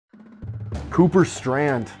Cooper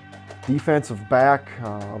Strand, defensive back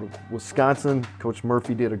out of Wisconsin. Coach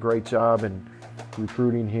Murphy did a great job in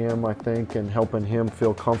recruiting him, I think, and helping him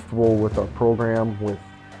feel comfortable with our program, with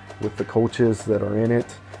the coaches that are in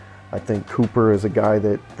it. I think Cooper is a guy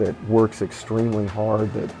that works extremely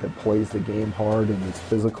hard, that plays the game hard and is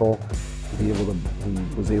physical. He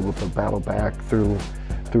was able to battle back through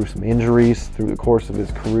some injuries through the course of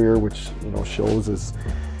his career, which shows his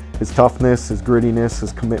toughness, his grittiness,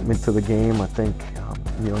 his commitment to the game. I think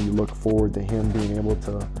you look forward to him being able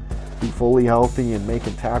to be fully healthy and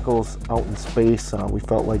making tackles out in space. We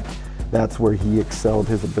felt like that's where he excelled,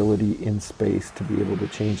 his ability in space to be able to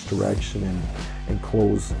change direction and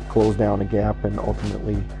close down a gap and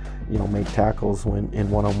ultimately make tackles when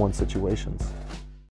in one-on-one situations.